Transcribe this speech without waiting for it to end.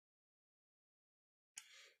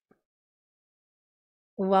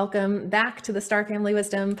Welcome back to the Star Family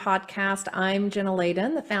Wisdom podcast. I'm Jenna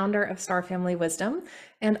Layden, the founder of Star Family Wisdom,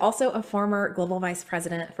 and also a former global vice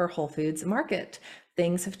president for Whole Foods Market.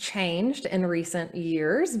 Things have changed in recent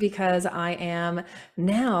years because I am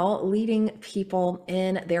now leading people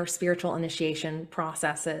in their spiritual initiation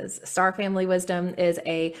processes. Star Family Wisdom is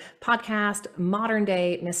a podcast, modern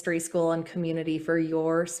day mystery school and community for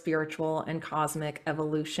your spiritual and cosmic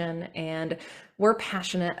evolution. And we're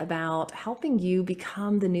passionate about helping you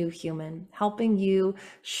become the new human, helping you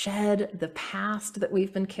shed the past that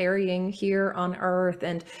we've been carrying here on earth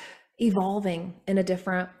and evolving in a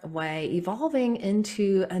different way, evolving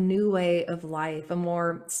into a new way of life, a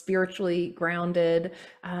more spiritually grounded,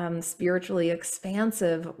 spiritually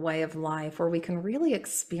expansive way of life where we can really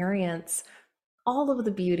experience all of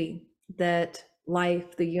the beauty that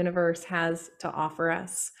life, the universe has to offer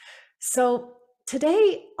us. So,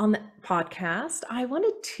 today on the podcast, I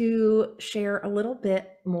wanted to share a little bit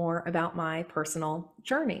more about my personal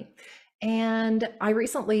journey. And I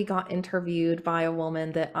recently got interviewed by a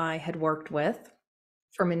woman that I had worked with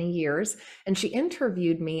for many years, and she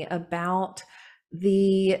interviewed me about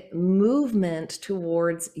the movement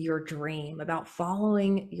towards your dream, about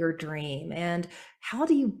following your dream, and how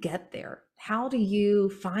do you get there? How do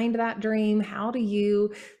you find that dream? How do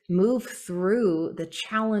you move through the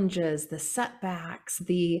challenges, the setbacks,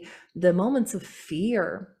 the moments of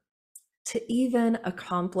fear to even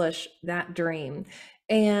accomplish that dream?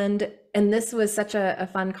 And this was such a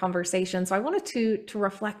fun conversation, so I wanted to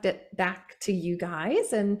reflect it back to you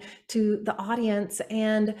guys and to the audience.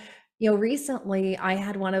 And recently I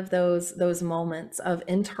had one of those moments of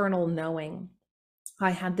internal knowing. I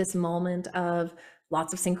had this moment of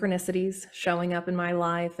lots of synchronicities showing up in my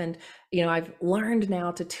life. And, I've learned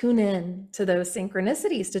now to tune in to those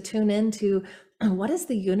synchronicities, to tune into what is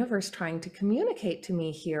the universe trying to communicate to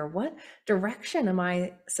me here? What direction am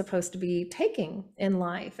I supposed to be taking in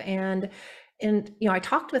life? And I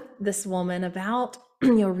talked with this woman about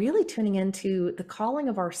really tuning into the calling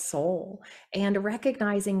of our soul and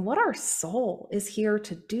recognizing what our soul is here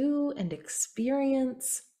to do and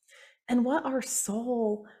experience, and what our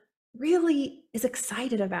soul really is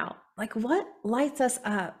excited about. Like, what lights us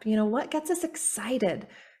up? What gets us excited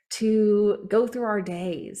to go through our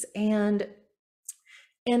days? And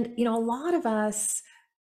a lot of us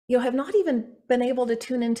have not even been able to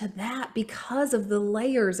tune into that because of the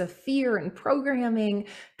layers of fear and programming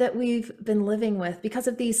that we've been living with, because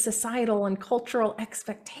of these societal and cultural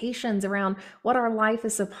expectations around what our life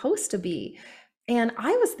is supposed to be. And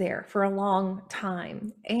I was there for a long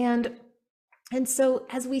time. And so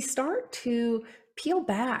as we start to peel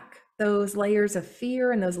back those layers of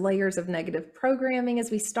fear and those layers of negative programming,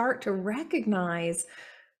 as we start to recognize,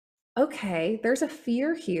 okay, there's a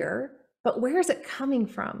fear here, but where is it coming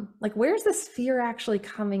from? Like, where's this fear actually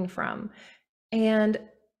coming from? And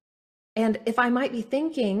if I might be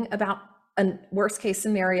thinking about a worst case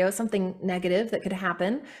scenario, something negative that could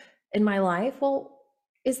happen in my life, well,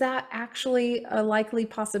 is that actually a likely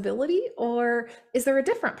possibility, or is there a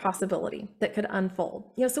different possibility that could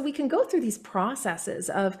unfold? So we can go through these processes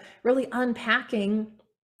of really unpacking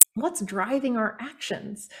what's driving our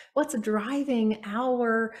actions, what's driving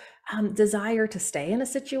our desire to stay in a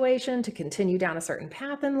situation, to continue down a certain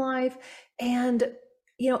path in life. And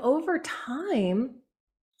over time,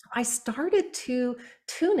 I started to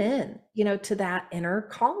tune in, to that inner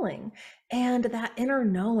calling and that inner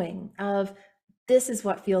knowing of, this is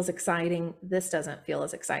what feels exciting. This doesn't feel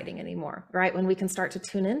as exciting anymore, right? When we can start to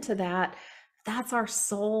tune into that, that's our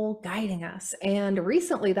soul guiding us. And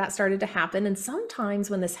recently that started to happen. And sometimes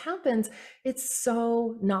when this happens, it's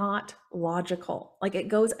so not logical. Like, it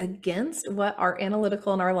goes against what our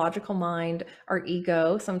analytical and our logical mind, our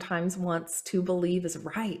ego, sometimes wants to believe is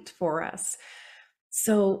right for us.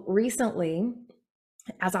 So recently,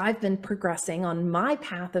 as I've been progressing on my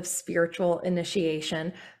path of spiritual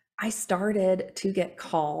initiation, I started to get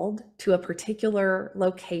called to a particular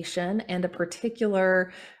location and a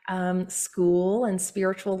particular school and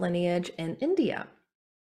spiritual lineage in India.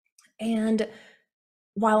 And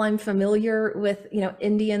while I'm familiar with,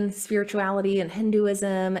 Indian spirituality and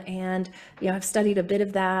Hinduism, and, I've studied a bit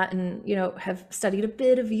of that, and, have studied a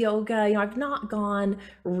bit of yoga, I've not gone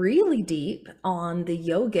really deep on the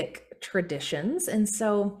yogic traditions. And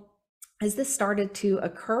so as this started to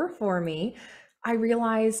occur for me, I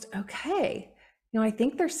realized, okay, I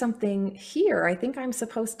think there's something here. I think I'm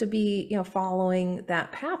supposed to be, following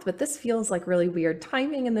that path, but this feels like really weird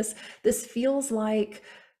timing. And this feels like,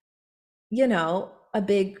 a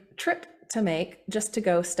big trip to make just to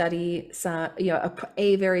go study some,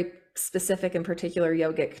 a very specific and particular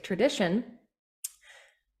yogic tradition.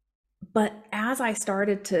 But as I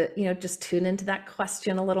started to, just tune into that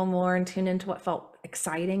question a little more and tune into what felt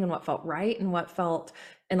exciting and what felt right and what felt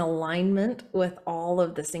in alignment with all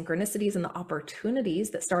of the synchronicities and the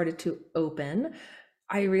opportunities that started to open,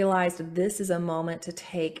 I realized this is a moment to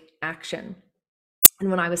take action. And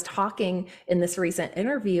when I was talking in this recent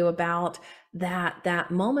interview about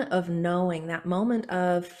that moment of knowing, that moment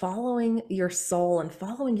of following your soul and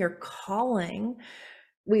following your calling,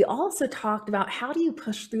 we also talked about how do you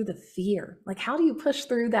push through the fear? Like, how do you push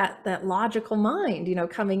through that logical mind,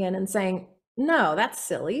 coming in and saying, no, that's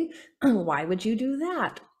silly. Why would you do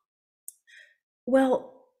that?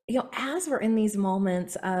 Well, as we're in these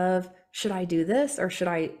moments of, should I do this or should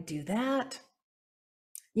I do that?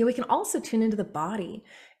 We can also tune into the body.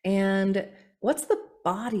 And what's the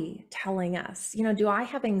body telling us? Do I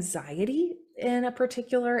have anxiety in a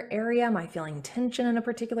particular area? Am I feeling tension in a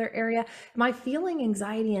particular area? Am I feeling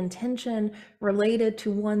anxiety and tension related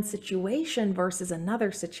to one situation versus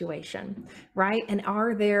another situation, right? And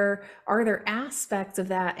are there aspects of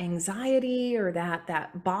that anxiety or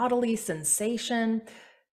that bodily sensation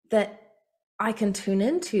that I can tune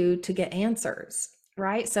into to get answers,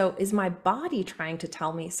 right? So is my body trying to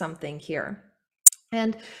tell me something here?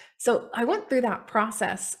 And so I went through that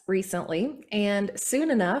process recently, and soon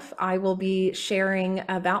enough, I will be sharing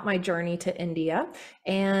about my journey to India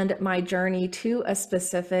and my journey to a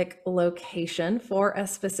specific location for a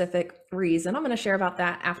specific reason. I'm going to share about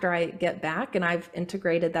that after I get back and I've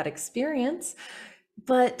integrated that experience.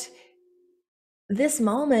 But this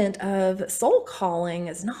moment of soul calling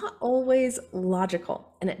is not always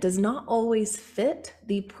logical, and it does not always fit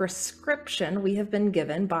the prescription we have been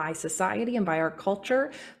given by society and by our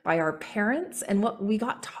culture, by our parents, and what we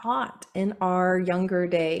got taught in our younger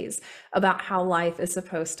days about how life is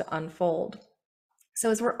supposed to unfold.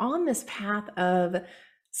 So as we're on this path of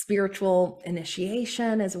spiritual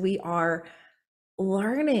initiation, as we are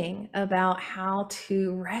learning about how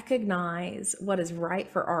to recognize what is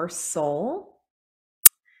right for our soul,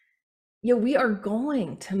 we are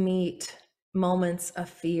going to meet moments of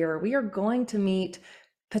fear. We are going to meet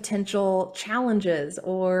potential challenges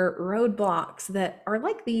or roadblocks that are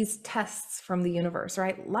like these tests from the universe,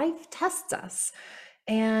 right? Life tests us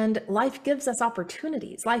and life gives us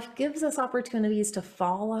opportunities. Life gives us opportunities to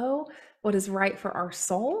follow what is right for our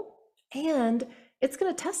soul, and it's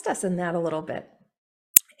going to test us in that a little bit.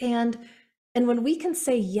 And when we can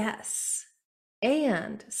say yes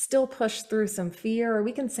and still push through some fear, or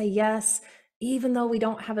we can say yes even though we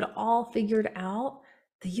don't have it all figured out,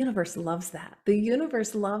 the universe loves that. The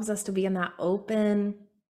universe loves us to be in that open,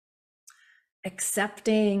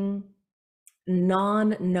 accepting,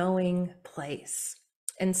 non-knowing place.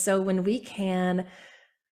 And so when we can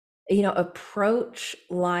approach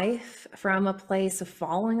life from a place of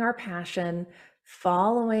following our passion,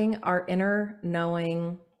 following our inner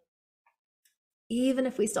knowing, even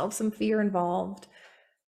if we still have some fear involved,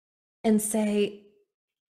 and say,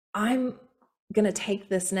 I'm going to take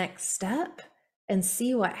this next step and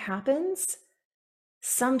see what happens.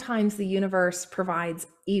 Sometimes the universe provides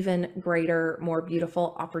even greater, more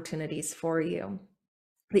beautiful opportunities for you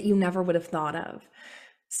that you never would have thought of.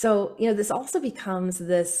 So, this also becomes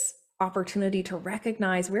this opportunity to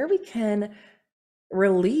recognize where we can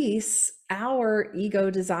release our ego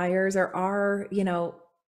desires or our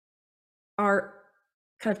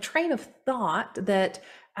kind of train of thought that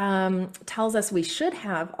tells us we should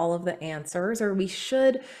have all of the answers, or we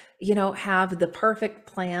should, have the perfect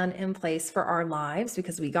plan in place for our lives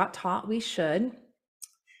because we got taught we should.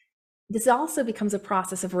 This also becomes a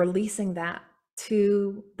process of releasing that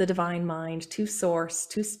to the divine mind, to source,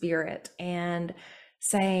 to spirit, and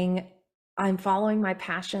saying, I'm following my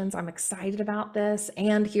passions. I'm excited about this.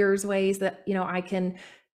 And here's ways that, I can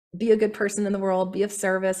be a good person in the world, be of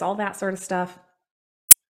service, all that sort of stuff.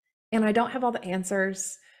 And I don't have all the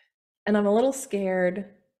answers, and I'm a little scared,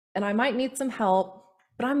 and I might need some help,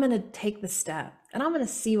 but I'm going to take the step and I'm going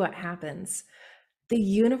to see what happens. The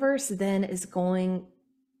universe then is going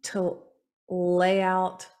to lay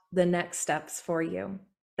out the next steps for you.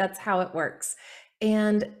 That's how it works.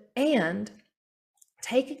 And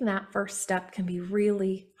taking that first step can be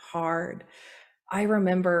really hard. I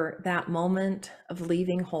remember that moment of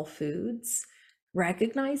leaving Whole Foods,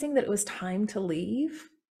 recognizing that it was time to leave,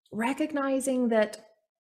 recognizing that,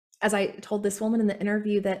 as I told this woman in the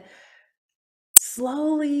interview, that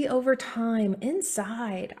slowly over time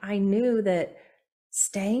inside, I knew that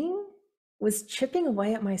staying was chipping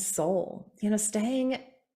away at my soul. Staying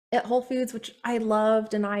at Whole Foods, which I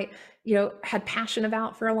loved and I, had passion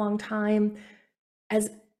about for a long time, as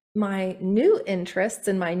my new interests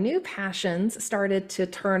and my new passions started to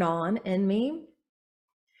turn on in me,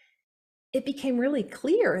 it became really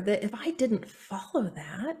clear that if I didn't follow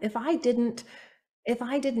that, if I didn't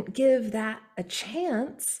give that a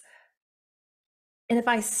chance, and if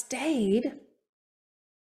I stayed,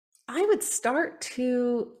 I would start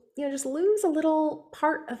to, just lose a little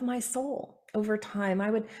part of my soul over time.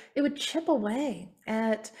 It would chip away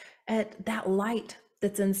at that light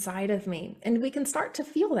that's inside of me. And we can start to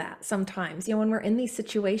feel that sometimes, when we're in these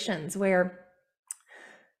situations where,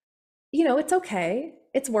 it's okay,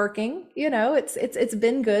 it's working, it's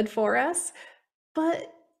been good for us,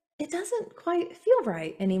 but it doesn't quite feel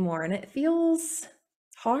right anymore. And it feels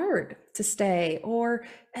hard to stay, or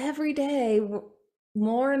every day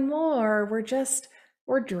more and more,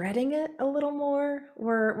 we're dreading it a little more.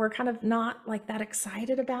 We're kind of not like that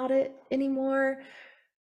excited about it anymore.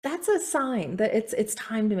 That's a sign that it's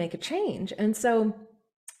time to make a change. And so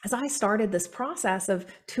as I started this process of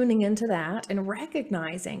tuning into that and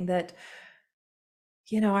recognizing that,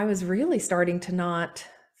 I was really starting to not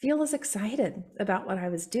feel as excited about what I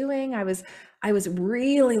was doing. I was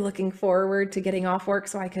really looking forward to getting off work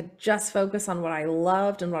so I could just focus on what I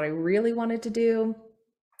loved and what I really wanted to do.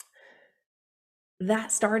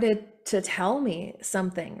 That started to tell me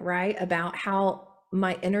something, right, about how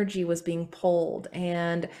my energy was being pulled,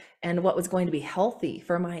 and what was going to be healthy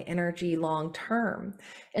for my energy long term.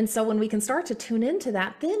 And so when we can start to tune into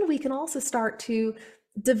that, then we can also start to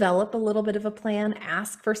develop a little bit of a plan,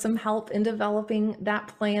 ask for some help in developing that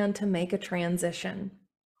plan to make a transition.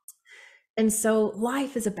 And so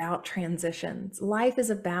life is about transitions. Life is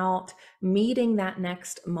about meeting that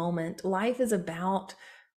next moment. Life is about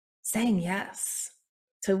saying yes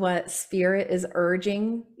to what spirit is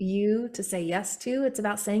urging you to say yes to. It's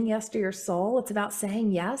about saying yes to your soul. It's about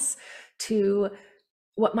saying yes to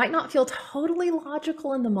what might not feel totally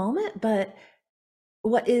logical in the moment, but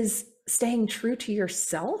what is staying true to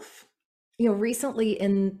yourself. Recently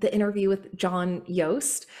in the interview with John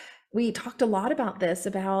Yost, we talked a lot about this,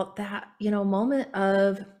 about that, moment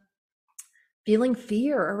of feeling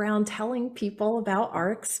fear around telling people about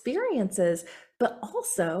our experiences, but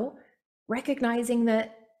also recognizing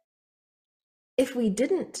that if we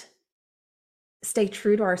didn't stay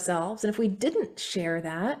true to ourselves, and if we didn't share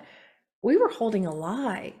that, we were holding a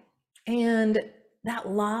lie. And that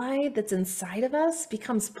lie that's inside of us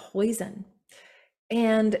becomes poison.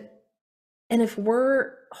 And if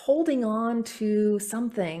we're holding on to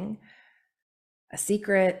something, a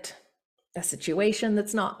secret, a situation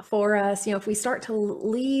that's not for us, if we start to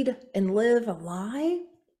lead and live a lie,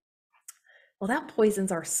 well, that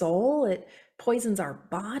poisons our soul, it poisons our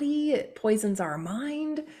body, it poisons our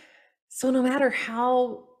mind. So no matter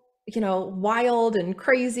how, wild and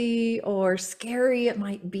crazy or scary it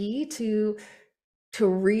might be to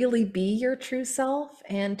really be your true self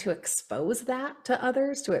and to expose that to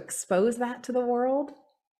others, to expose that to the world,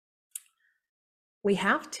 we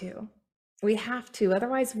have to. We have to.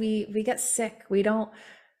 Otherwise we get sick. We don't,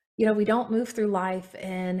 we don't move through life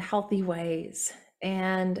in healthy ways.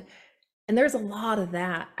 And there's a lot of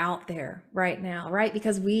that out there right now, right?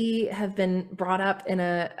 Because we have been brought up in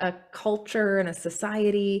a culture and a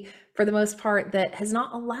society, for the most part, that has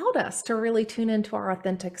not allowed us to really tune into our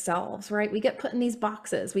authentic selves, right? We get put in these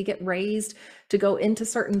boxes. We get raised to go into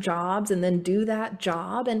certain jobs and then do that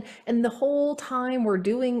job. And the whole time we're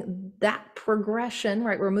doing that progression,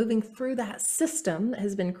 right? We're moving through that system that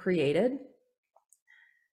has been created.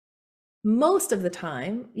 Most of the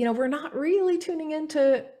time, we're not really tuning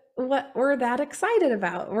into what we're that excited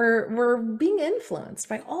about. We're being influenced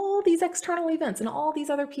by all these external events and all these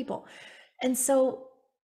other people. And so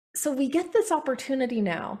we get this opportunity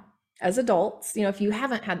now as adults, if you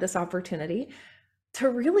haven't had this opportunity, to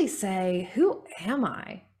really say, who am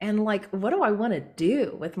I? And like, what do I want to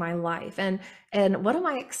do with my life? And what am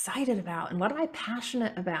I excited about? And what am I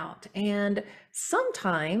passionate about? And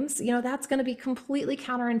sometimes, that's going to be completely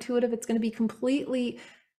counterintuitive. It's going to be completely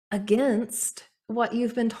against what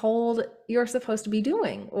you've been told you're supposed to be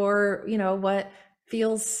doing, or, what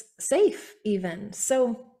feels safe even.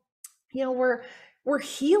 So, we're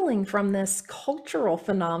healing from this cultural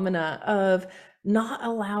phenomena of not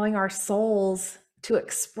allowing our souls to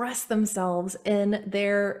express themselves in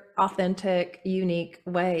their authentic, unique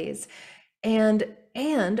ways. And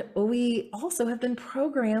we also have been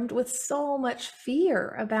programmed with so much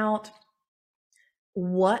fear about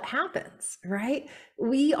what happens, right?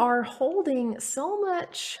 We are holding so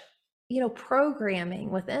much,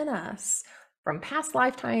 programming within us from past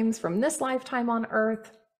lifetimes, from this lifetime on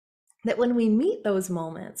earth, that when we meet those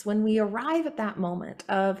moments, when we arrive at that moment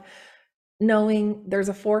of knowing there's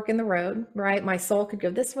a fork in the road, right? My soul could go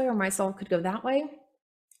this way or my soul could go that way.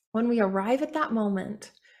 When we arrive at that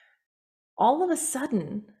moment, all of a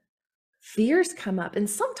sudden, fears come up. And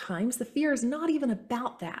sometimes the fear is not even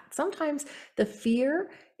about that. Sometimes the fear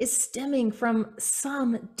is stemming from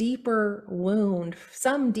some deeper wound,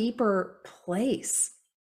 some deeper place.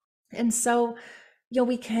 And so,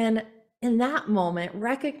 we can in that moment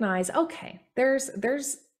recognize, okay, there's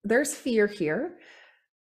fear here,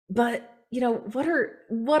 but what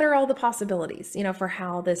are all the possibilities, for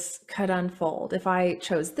how this could unfold? If I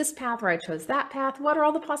chose this path or I chose that path, what are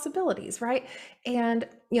all the possibilities, right? And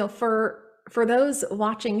for those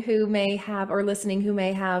watching who may have, or listening, who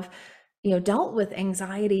may have, dealt with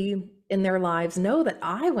anxiety in their lives, know that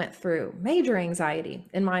I went through major anxiety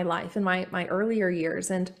in my life in my earlier years,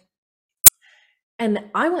 and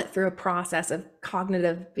I went through a process of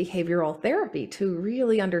cognitive behavioral therapy to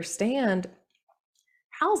really understand,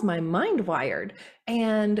 how's my mind wired?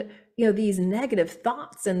 And these negative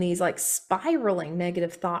thoughts and these like spiraling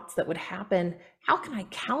negative thoughts that would happen, how can I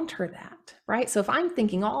counter that? Right? So if I'm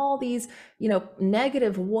thinking all these,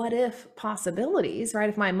 negative what if possibilities, right?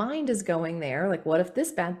 If my mind is going there, like, what if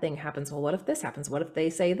this bad thing happens? Well, what if this happens? What if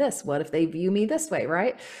they say this? What if they view me this way?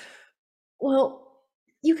 Right? Well,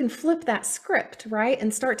 you can flip that script, right?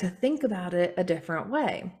 And start to think about it a different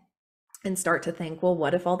way, and start to think, well,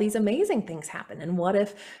 what if all these amazing things happen? And what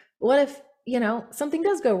if, something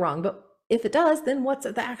does go wrong? But if it does, then what's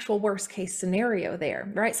the actual worst case scenario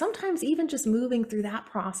there, right? Sometimes even just moving through that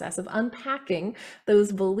process of unpacking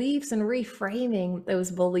those beliefs and reframing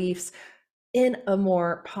those beliefs in a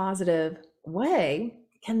more positive way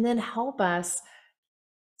can then help us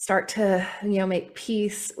start to, make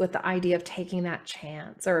peace with the idea of taking that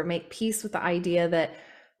chance, or make peace with the idea that,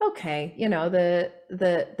 okay,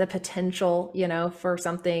 the potential, for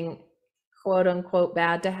something quote unquote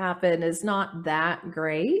bad to happen is not that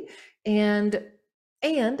great. And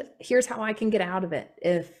here's how I can get out of it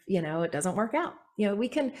if, it doesn't work out. We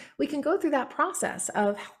can go through that process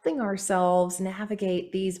of helping ourselves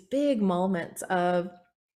navigate these big moments of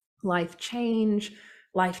life change,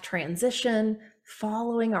 life transition,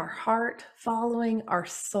 following our heart, following our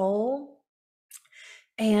soul.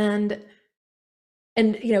 And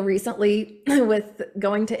recently with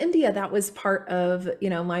going to India, that was part of,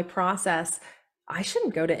 my process. I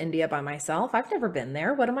shouldn't go to India by myself. I've never been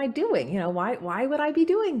there. What am I doing? Why would I be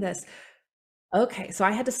doing this? Okay, so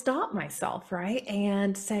I had to stop myself, right?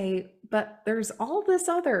 And say, but there's all this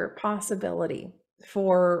other possibility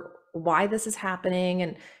for why this is happening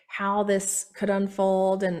and how this could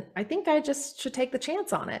unfold. And I think I just should take the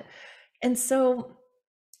chance on it. And so,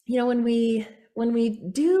 when we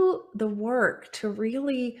do the work to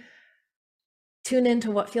really tune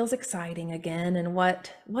into what feels exciting again, and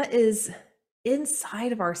what is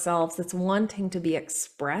inside of ourselves that's wanting to be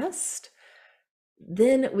expressed,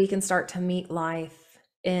 then we can start to meet life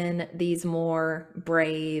in these more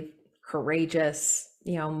brave, courageous,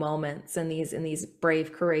 moments, and these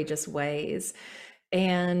brave, courageous ways.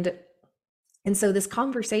 And so this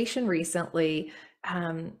conversation recently,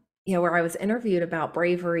 where I was interviewed about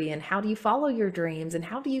bravery and how do you follow your dreams and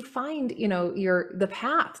how do you find, the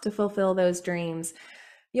path to fulfill those dreams.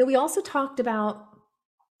 We also talked about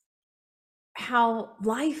how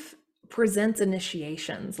life presents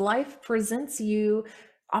initiations. Life presents you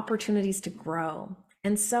opportunities to grow.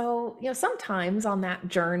 And so, sometimes on that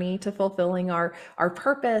journey to fulfilling our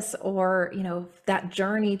purpose, or, that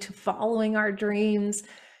journey to following our dreams,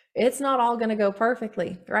 it's not all going to go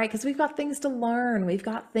perfectly, right? Because we've got things to learn. We've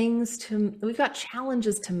got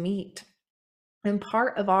challenges to meet. And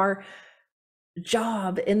part of our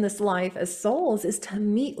job in this life as souls is to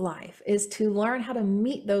meet life, is to learn how to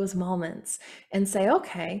meet those moments and say,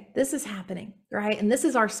 okay, this is happening, right? And this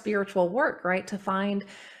is our spiritual work, right? To find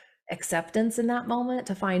acceptance in that moment,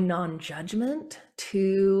 to find non-judgment,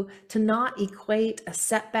 to not equate a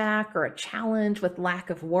setback or a challenge with lack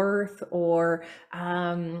of worth or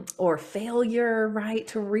failure, right?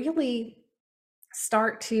 To really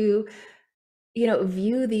start to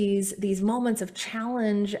view these moments of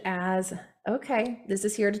challenge as, okay, this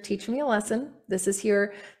is here to teach me a lesson. This is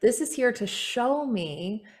here to show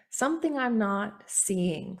me something I'm not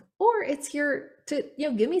seeing, or it's here to,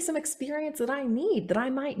 give me some experience that I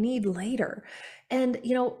might need later. And,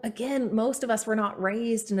 again, most of us were not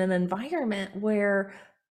raised in an environment where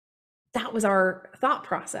that was our thought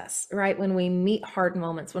process, right? When we meet hard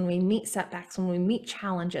moments, when we meet setbacks, when we meet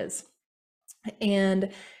challenges.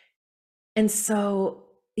 And so,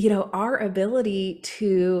 our ability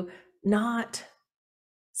to not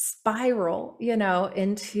spiral,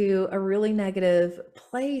 into a really negative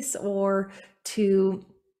place, or to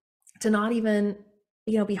not even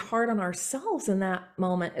be hard on ourselves in that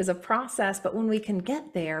moment is a process. But when we can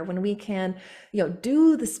get there, when we can,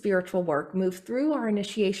 do the spiritual work, move through our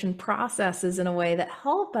initiation processes in a way that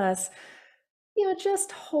help us,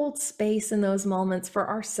 just hold space in those moments for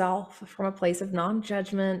ourselves from a place of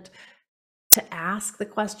non-judgment, to ask the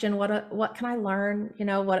question, what can I learn?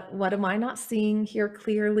 What am I not seeing here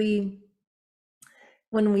clearly?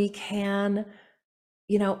 When we can,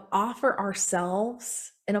 offer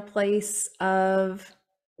ourselves in a place of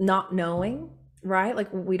not knowing, right? Like,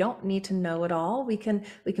 we don't need to know it all. We can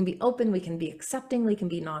be open, we can be accepting, we can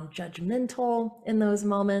be non-judgmental in those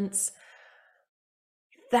moments.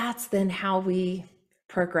 That's then how we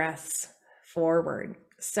progress forward.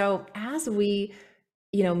 So as we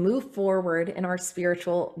move forward in our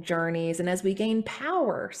spiritual journeys, and as we gain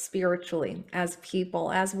power spiritually as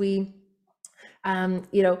people, as we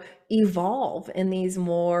evolve in these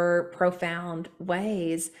more profound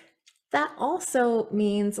ways, that also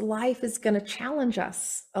means life is going to challenge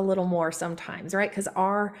us a little more sometimes, right? Because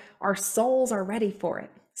our souls are ready for it.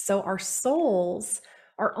 So our souls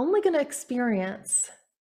are only going to experience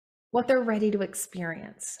what they're ready to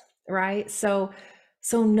experience, right? So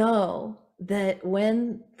know that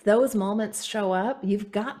when those moments show up,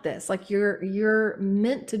 you've got this. Like, you're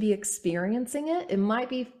meant to be experiencing it. It might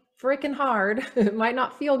be freaking hard. It might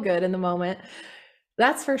not feel good in the moment.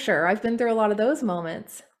 That's for sure. I've been through a lot of those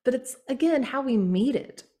moments, but it's, again, how we meet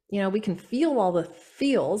it. We can feel all the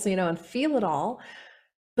feels, and feel it all,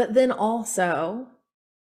 but then also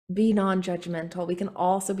be non-judgmental. We can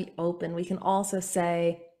also be open. We can also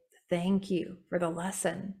say, thank you for the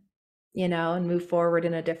lesson, and move forward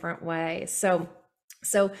in a different way. So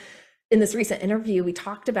in this recent interview, we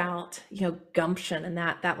talked about, gumption, and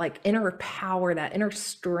that like inner power, that inner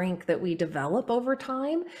strength that we develop over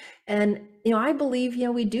time. And, I believe,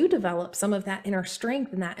 we do develop some of that inner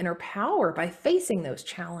strength and that inner power by facing those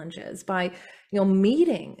challenges, by,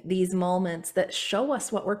 meeting these moments that show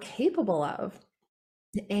us what we're capable of.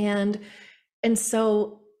 And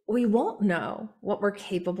so we won't know what we're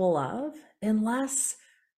capable of unless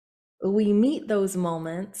we meet those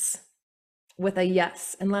moments with a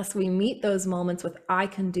yes, unless we meet those moments with, I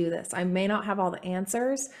can do this. I may not have all the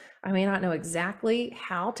answers. I may not know exactly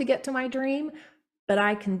how to get to my dream, but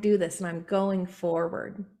I can do this and I'm going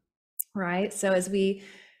forward, right? So as we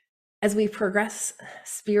progress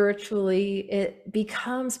spiritually, it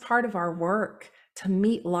becomes part of our work to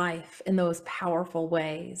meet life in those powerful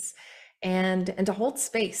ways, and to hold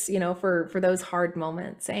space, for those hard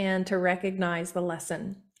moments, and to recognize the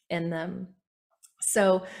lesson in them.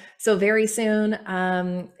 So very soon,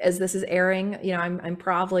 as this is airing, I'm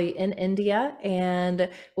probably in India, and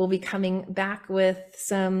we'll be coming back with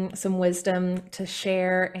some wisdom to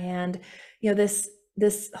share. And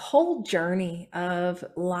this whole journey of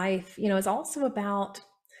life, is also about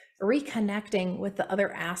reconnecting with the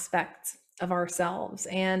other aspects of ourselves.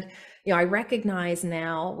 And I recognize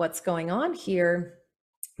now what's going on here,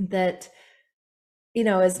 that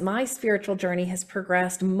as my spiritual journey has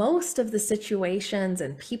progressed, most of the situations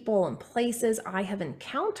and people and places I have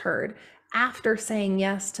encountered after saying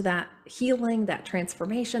yes to that healing, that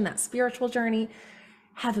transformation, that spiritual journey,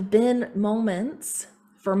 have been moments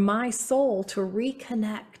for my soul to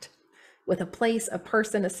reconnect with a place, a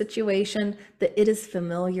person, a situation that it is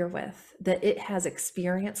familiar with, that it has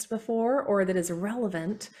experienced before, or that is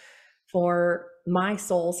relevant for my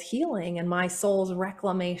soul's healing and my soul's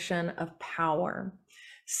reclamation of power.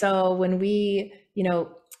 So when we,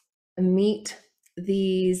 meet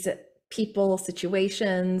these people,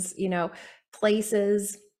 situations,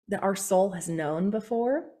 places that our soul has known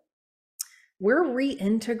before, we're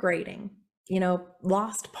reintegrating,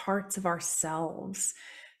 lost parts of ourselves.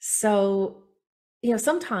 So,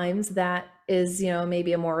 sometimes that is,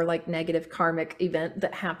 maybe a more like negative karmic event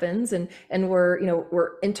that happens, and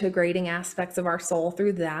we're integrating aspects of our soul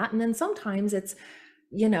through that. And then sometimes it's,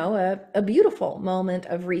 a beautiful moment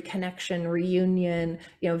of reconnection, reunion,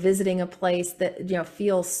 visiting a place that,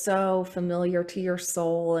 feels so familiar to your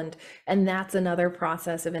soul. And that's another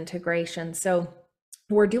process of integration. So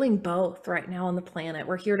we're doing both right now on the planet.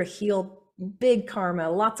 We're here to heal big karma,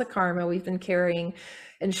 lots of karma we've been carrying,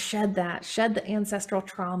 and shed the ancestral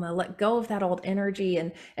trauma, let go of that old energy,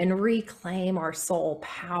 and reclaim our soul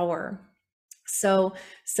power. So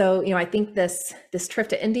I think this trip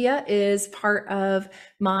to India is part of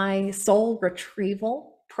my soul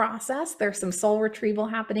retrieval process. There's some soul retrieval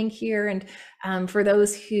happening here. And for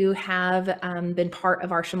those who have been part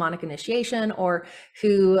of our shamanic initiation, or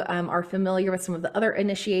who are familiar with some of the other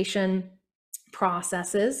initiation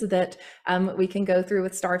processes that we can go through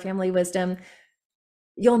with Star Family Wisdom,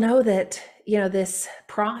 you'll know that, this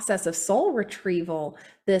process of soul retrieval,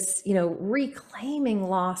 this, reclaiming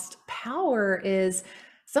lost power is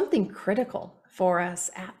something critical for us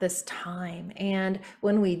at this time. And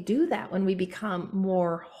when we do that, when we become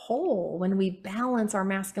more whole, when we balance our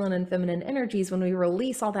masculine and feminine energies, when we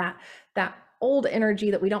release all that old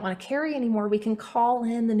energy that we don't want to carry anymore, we can call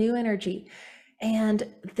in the new energy. And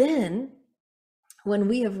then when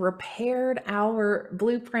we have repaired our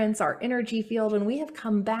blueprints, our energy field, and we have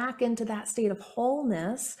come back into that state of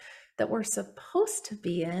wholeness that we're supposed to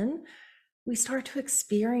be in, we start to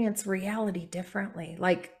experience reality differently.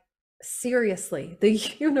 Like, seriously, the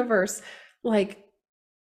universe, like,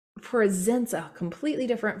 presents a completely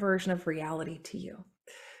different version of reality to you.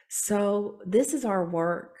 So this is our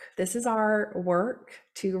work. This is our work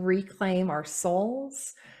to reclaim our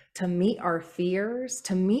souls, to meet our fears,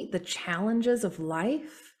 to meet the challenges of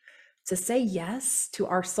life, to say yes to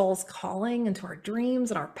our soul's calling and to our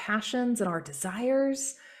dreams and our passions and our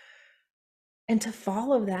desires, and to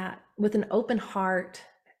follow that with an open heart,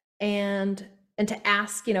 and to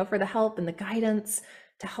ask, for the help and the guidance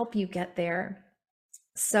to help you get there.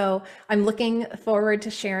 So I'm looking forward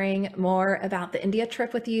to sharing more about the India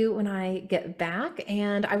trip with you when I get back.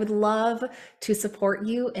 And I would love to support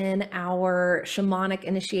you in our shamanic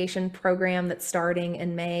initiation program that's starting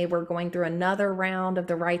in May. We're going through another round of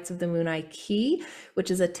the Rites of the Moonai Key,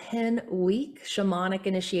 which is a 10-week shamanic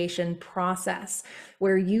initiation process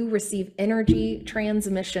where you receive energy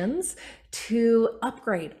transmissions to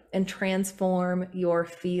upgrade and transform your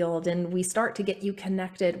field. And we start to get you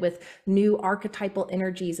connected with new archetypal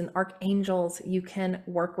energies and archangels you can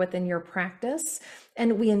work with in your practice.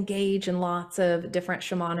 And we engage in lots of different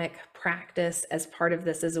shamanic practice as part of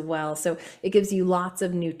this as well. So it gives you lots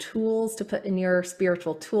of new tools to put in your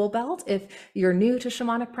spiritual tool belt. If you're new to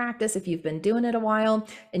shamanic practice, if you've been doing it a while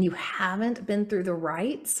and you haven't been through the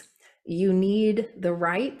rites, you need the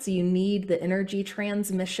rites, you need the energy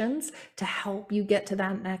transmissions to help you get to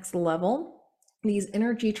that next level. These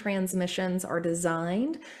energy transmissions are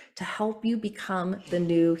designed to help you become the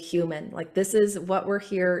new human. Like, this is what we're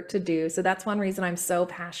here to do. So that's one reason I'm so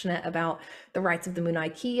passionate about the Rites of the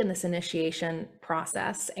Moonai Key and this initiation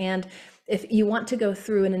process. And if you want to go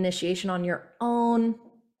through an initiation on your own,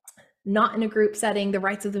 not in a group setting, the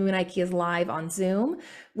Rites of the Moonai Key is live on Zoom.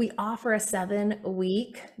 We offer a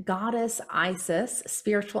 7-week Goddess Isis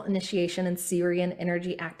spiritual initiation and Sirian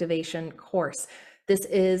energy activation course. This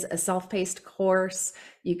is a self-paced course.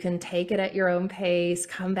 You can take it at your own pace,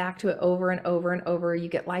 come back to it over and over and over. You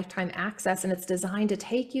get lifetime access, and it's designed to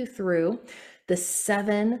take you through the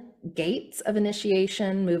 7 gates of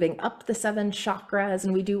initiation, moving up the 7 chakras.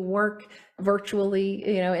 And we do work virtually,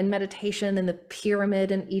 in meditation in the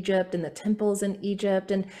pyramid in Egypt and the temples in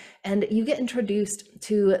Egypt. And you get introduced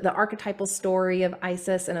to the archetypal story of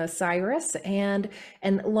Isis and Osiris, and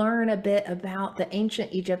learn a bit about the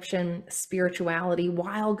ancient Egyptian spirituality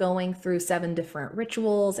while going through 7 different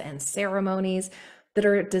rituals and ceremonies that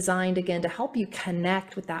are designed, again, to help you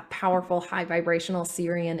connect with that powerful high vibrational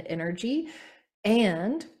Sirian energy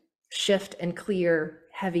and shift and clear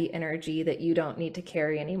heavy energy that you don't need to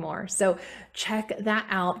carry anymore. So check that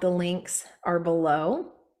out. The links are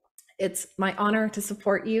below. It's my honor to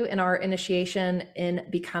support you in our initiation in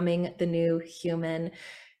becoming the new human.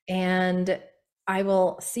 And I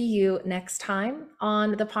will see you next time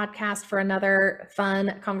on the podcast for another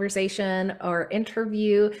fun conversation or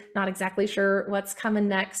interview. Not exactly sure what's coming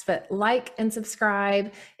next, but like and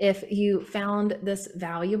subscribe if you found this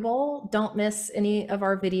valuable. Don't miss any of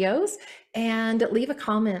our videos, and leave a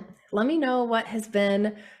comment. Let me know what has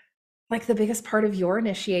been like the biggest part of your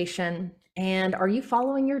initiation. And are you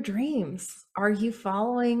following your dreams? Are you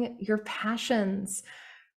following your passions?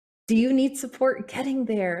 Do you need support getting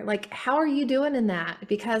there? Like, how are you doing in that?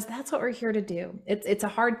 Because that's what we're here to do. It's a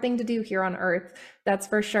hard thing to do here on Earth, that's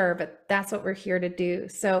for sure, but that's what we're here to do.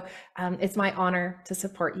 So it's my honor to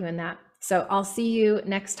support you in that. So I'll see you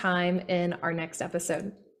next time in our next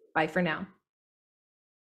episode. Bye for now.